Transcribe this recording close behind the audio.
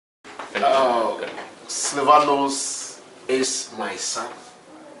Sylvanus is my son.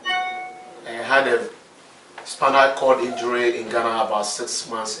 I had a spinal cord injury in Ghana about 6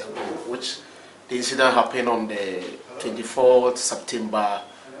 months ago, which the incident happened on the 24th September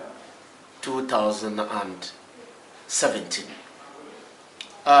 2017.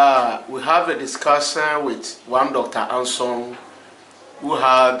 We have a discussion with one Dr. Ansong, who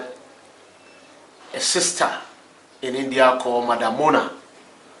had a sister in India called Madam Mona,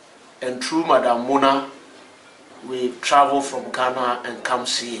 and through Madam Mona we travel from Ghana and come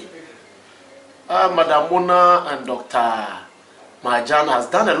see. Madam Mona and Dr. Mahajan has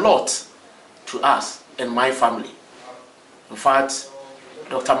done a lot to us and my family. In fact,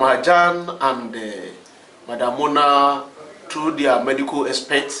 Dr. Mahajan and Madam Mona, through their medical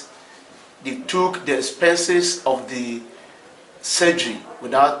experts, they took the expenses of the surgery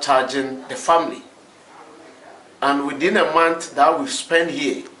without charging the family. And within a month that we've spent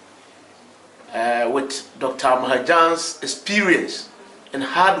here, with Dr. Mahajan's experience and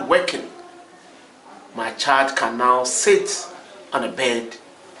hard working, my child can now sit on a bed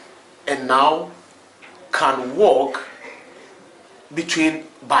and now can walk between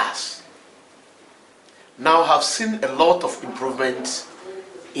bars. Now have seen a lot of improvement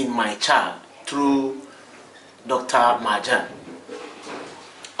in my child through Dr. Mahajan.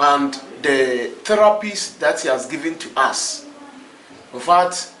 And the therapies that he has given to us. In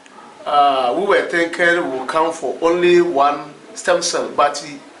fact, we were thinking we will come for only one stem cell, but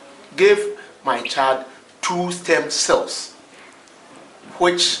he gave my child 2 stem cells,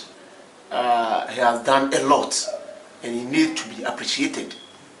 which he has done a lot, and he needs to be appreciated.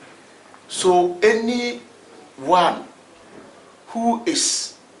 So anyone who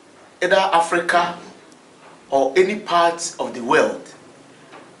is either Africa or any part of the world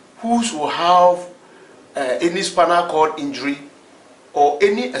who will have any spinal cord injury or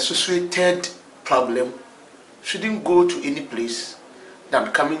any associated problem shouldn't go to any place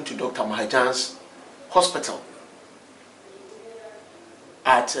than coming to Dr. Mahajan's hospital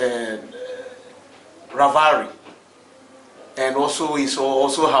at Ravari. And also he's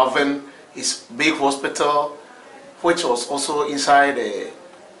also having his big hospital, which was also inside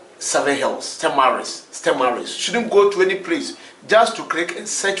Seven Hills, Stemaris. Shouldn't go to any place just to click and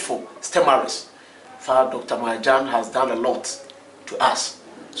search for Stemaris. Dr. Mahajan has done a lot to us.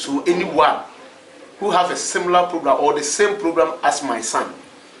 So anyone who have a similar problem or the same problem as my son,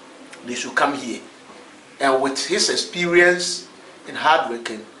 they should come here. And with his experience in hard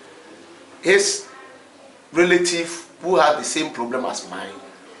working, his relative who had the same problem as mine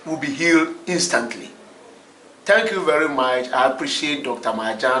will be healed instantly. Thank you very much. I appreciate Dr.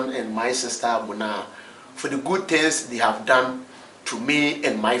 Mahajan and my sister Mona for the good things they have done to me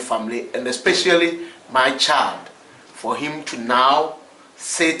and my family, and especially my child, for him to now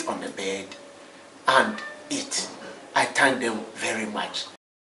sit on the bed and eat. I thank them very much.